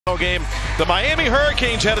Game. The Miami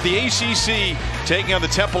Hurricanes out of the ACC taking on the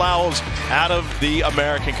Temple Owls out of the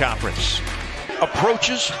American Conference.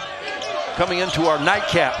 Approaches coming into our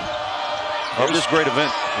nightcap of this great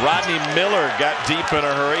event. Rodney Miller got deep in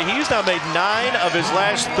a hurry. He's now made 9 of his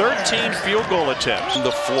last 13 field goal attempts. On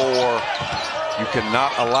the floor, you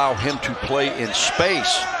cannot allow him to play in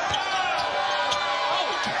space.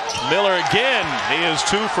 Miller again. He is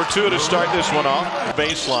 2 for 2 to start this one off.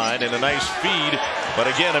 Baseline and a nice feed, but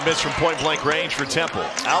again a miss from point-blank range for Temple.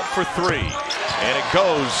 Out for 3, and it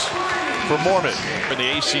goes for Mormon in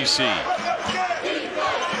the ACC.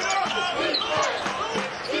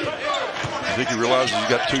 I think he realizes he's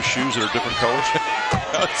got 2 shoes that are different colors.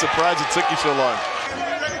 I'm surprised it took you so long.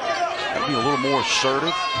 Got to be a little more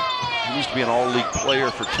assertive. He needs to be an all-league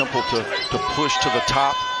player for Temple to push to the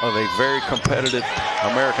top of a very competitive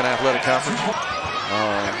American Athletic Conference.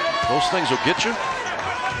 Those things will get you.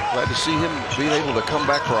 Glad to see him being able to come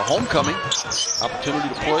back for a homecoming opportunity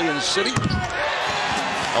to play in the city.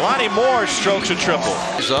 Alani Moore strokes a triple.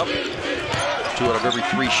 He's up. 2 out of every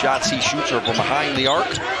 3 shots he shoots are from behind the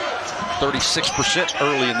arc. 36%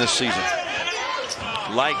 early in this season.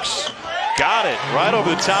 Likes. Got it right over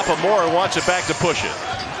the top of Moore and wants it back to push it.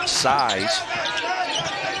 Size.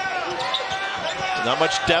 Not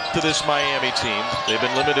much depth to this Miami team. They've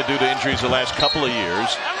been limited due to injuries the last couple of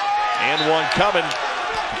years. And one coming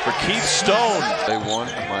for Keith Stone. Day 1,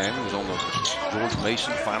 Miami was on the George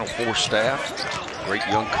Mason Final Four staff. Great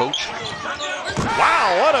young coach.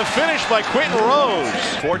 Wow, what a finish by Quentin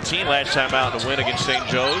Rose. 14 last time out to win against St.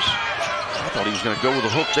 Joe's. I thought he was going to go with a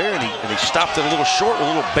hook there, and he stopped it a little short with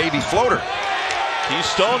a little baby floater. Keith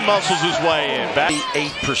Stone muscles his way in. Back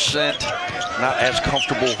 8%, not as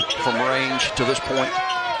comfortable from range to this point.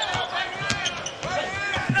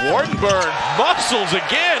 Wardenburg muscles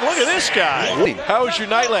again. Look at this guy. How was your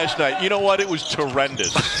night last night? You know what? It was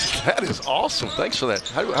horrendous. That is awesome. Thanks for that.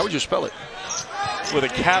 How would you spell it? With a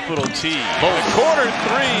capital T. The corner 3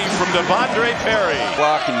 from Devondre Perry.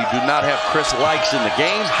 Block, and you do not have Chris Likes in the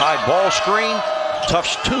game. High ball screen.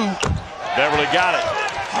 Tufts 2. Beverly got it.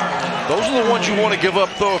 Those are the ones you want to give up,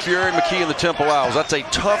 though, if you're Aaron McKie and the Temple Owls. That's a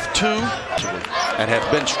tough 2, and have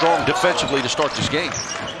been strong defensively to start this game.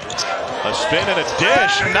 A spin and a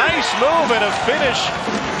dish. Nice move and a finish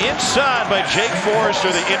inside by Jake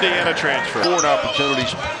Forrester, the Indiana transfer. 4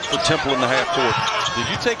 opportunities for Temple in the half court. Did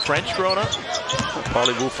you take French growing up?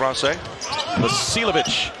 Parlez-vous français?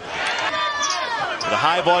 Vasilovich. The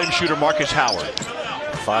high volume shooter Marcus Howard.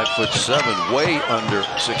 5'7", way under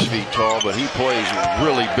 6 feet tall, but he plays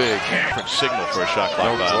really big. Signal for a shot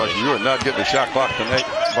clock violation. You are not getting a shot clock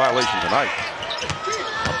violation tonight.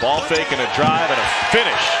 A ball fake and a drive and a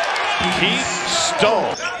finish. Keith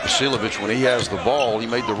Stone. Vasilovich, when he has the ball, he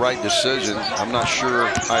made the right decision. I'm not sure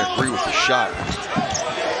I agree with the shot.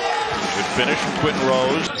 Good finish from Quentin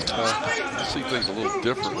Rose. I see things a little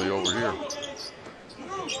differently over here.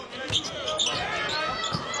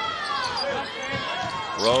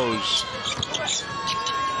 Rose.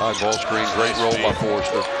 High ball screen, great roll by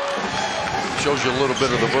Forrester. Shows you a little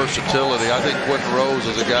bit of the versatility. I think Quentin Rose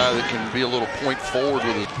is a guy that can be a little point forward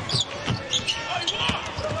with it.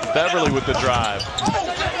 Beverly with the drive.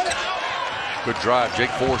 Good drive.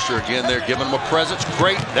 Jake Forrester again there, giving him a presence.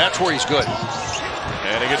 Great. That's where he's good.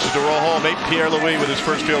 And he gets it to roll home. Made Pierre-Louis with his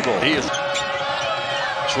first field goal. He is.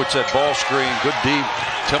 Switch that ball screen. Good deep.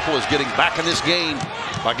 Temple is getting back in this game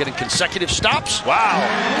by getting consecutive stops. Wow.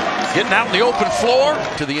 Getting out in the open floor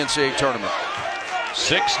to the NCAA tournament.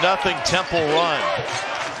 6-0 Temple run.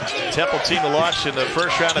 Temple team that lost in the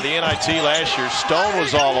first round of the NIT last year. Stone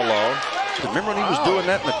was all alone. Remember when he was doing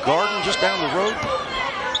that in the Garden just down the road?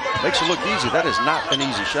 Makes it look easy. That is not an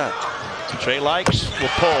easy shot. Trey Likes will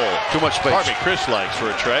pull. Too much space. Pardon me, Chris Likes for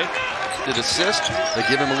a Trey. Did assist. They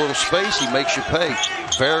give him a little space. He makes you pay.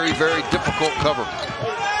 Very, very difficult cover.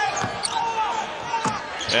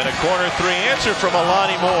 And a corner 3 answer from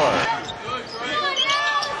Alani Moore.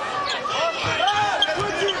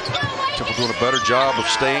 Temple doing a better job of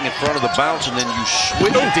staying in front of the bounce, and then you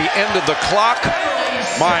switch at the end of the clock.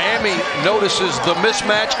 Miami notices the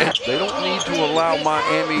mismatch, and they don't need to allow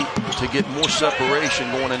Miami to get more separation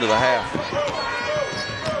going into the half.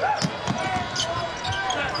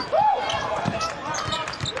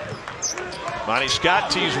 Monty Scott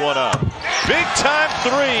tees one up. Big time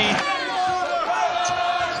 3.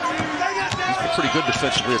 He's pretty good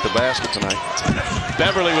defensively at the basket tonight.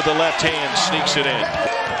 Beverly with the left hand sneaks it in.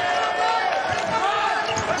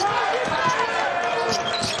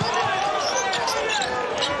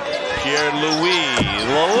 Pierre-Louis,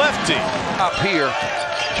 the lefty. Up here,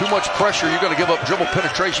 Too much pressure, you're going to give up dribble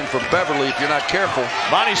penetration from Beverly if you're not careful.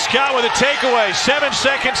 Monty Scott with a takeaway. 7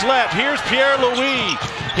 seconds left. Here's Pierre-Louis.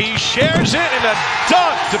 He shares it and a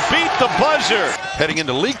dunk to beat the buzzer. Heading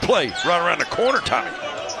into league play, right around the corner, Tommy.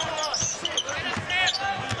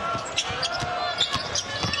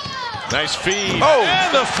 Nice feed. Oh.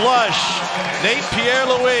 And the flush. Nate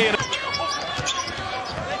Pierre-Louis.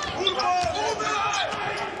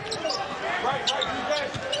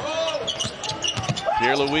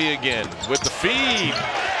 Pierre-Louis again with the feed.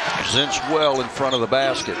 Zinch well in front of the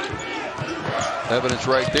basket. Evidence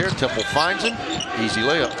right there. Temple finds him. Easy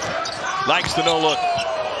layup. Likes the no look.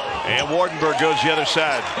 And Wardenberg goes the other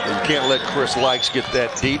side. You can't let Chris Likes get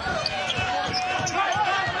that deep.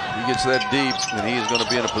 He gets that deep, and he is going to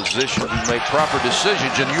be in a position to make proper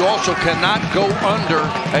decisions. And you also cannot go under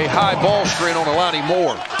a high ball screen on Alani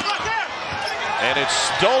Moore. And it's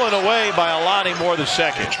stolen away by Alani Moore the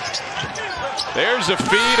second. There's a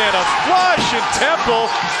feed and a flush, and Temple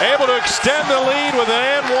able to extend the lead with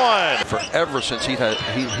an and one. Forever since he's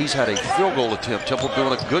had a field goal attempt, Temple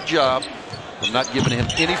doing a good job of not giving him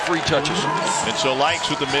any free touches. And so Likes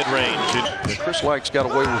with the mid-range. Chris Likes got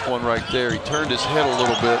away with one right there. He turned his head a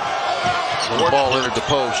little bit when the ball entered the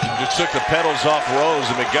post. Just took the pedals off Rose,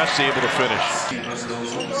 and McGusty able to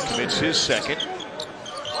finish. Commits his second.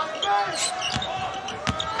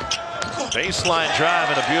 Baseline drive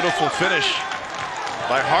and a beautiful finish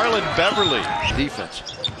by Harlan Beverly. Defense.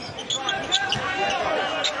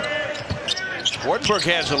 Wardenberg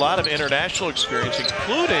has a lot of international experience,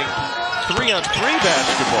 including 3-on-3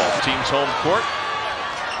 basketball. Team's home court.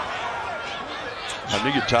 I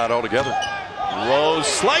knew you'd tie it all together. Rose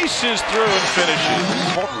slices through and finishes.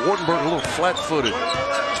 Wardenberg a little flat-footed.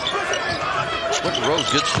 When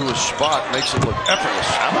Rose gets to his spot, makes it look effortless.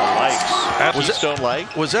 I'm a Likes. Don't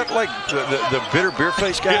like. Was that like the bitter beer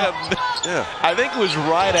face guy? Yeah. I think it was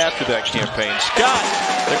right after that campaign. Scott,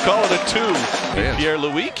 they call it a 2.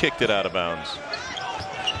 Pierre-Louis kicked it out of bounds.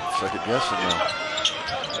 Second guessing now.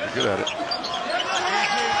 You're good at it.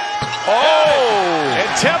 Oh! And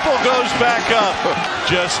Temple goes back up.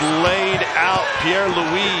 Just laid out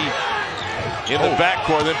Pierre-Louis in the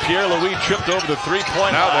backcourt. Then Pierre-Louis tripped over the three-point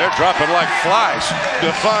line. Now they're dropping like flies.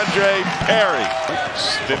 Devondre Perry.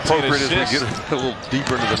 Appropriate as we get a little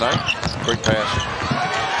deeper into the night. Great pass.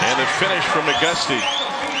 And the finish from McGusty.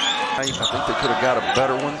 I think they could have got a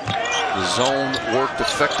better one. The zone worked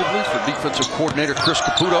effectively for defensive coordinator Chris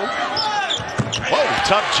Caputo. Whoa,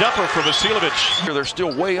 tough jumper for Vasiljevic. They're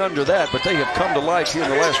still way under that, but they have come to life here in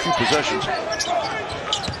the last few possessions.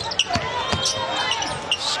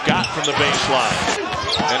 Scott from the baseline.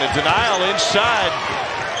 And a denial inside.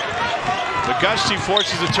 McGusty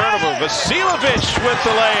forces the turnover. Vasiljevic with the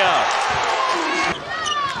layup.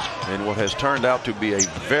 And what has turned out to be a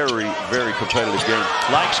very, very competitive game.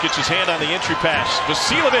 Likes gets his hand on the entry pass.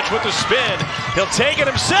 Vasiljevic with the spin. He'll take it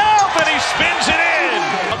himself, and he spins it in.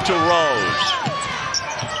 Up to Rose.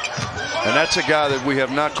 And that's a guy that we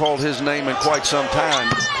have not called his name in quite some time.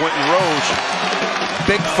 Quentin Rose.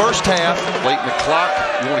 Big first half. Late in the clock.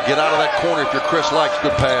 You want to get out of that corner if you're Chris Likes.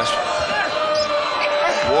 Good pass.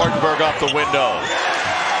 Wardenberg off the window.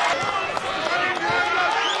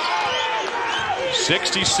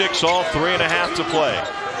 66 all, 3.5 to play.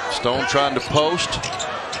 Stone trying to post.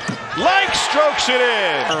 Likes strokes it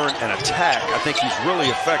in. And attack. I think he's really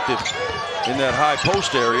effective in that high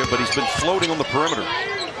post area, but he's been floating on the perimeter.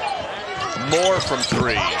 More from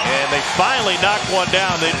 3. And they finally knock one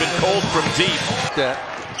down. They've been cold from deep.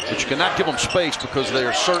 But you cannot give them space because they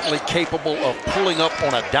are certainly capable of pulling up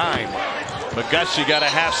on a dime. McGusty got a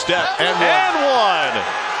half step. And one.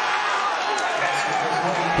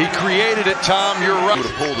 He created it, Tom. You're right. Would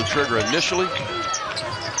have pulled the trigger initially.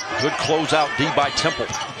 Good closeout D by Temple.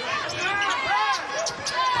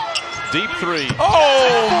 Deep 3.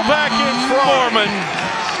 Oh, back in front. Foreman.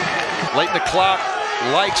 Late in the clock.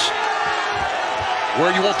 Likes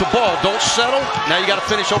where you want the ball. Don't settle. Now you got to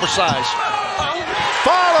finish oversized.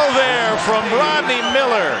 Follow there from Rodney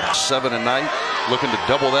Miller. 7 a night. Looking to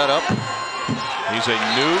double that up. He's a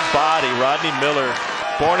new body, Rodney Miller.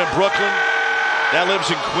 Born in Brooklyn. Now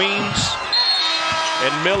lives in Queens.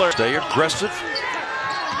 And Miller. Stay aggressive.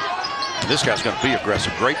 This guy's going to be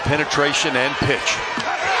aggressive. Great penetration and pitch.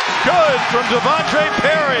 Good from Devondre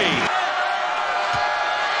Perry.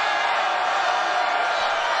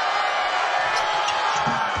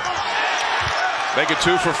 Make it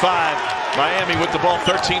 2 for 5. Miami with the ball,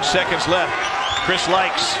 13 seconds left. Chris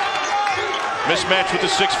Likes. Mismatch with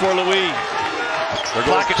the 6'4" Louis.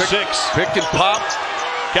 Clock at 6. Pick and pop.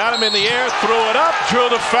 Got him in the air, threw it up, drew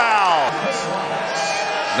the foul.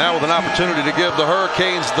 Now with an opportunity to give the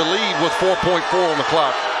Hurricanes the lead with 4.4 on the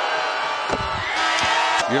clock.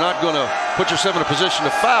 You're not going to put yourself in a position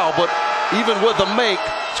to foul, but even with the make,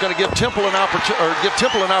 it's going to give Temple an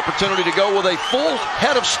opportunity to go with a full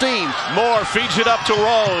head of steam. Moore feeds it up to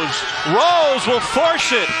Rose. Rose will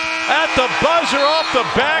force it at the buzzer off the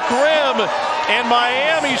back rim, and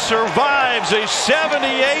Miami survives a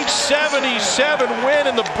 78-77 win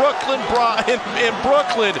in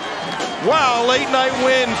Brooklyn. Wow, late night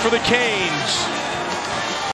win for the Canes.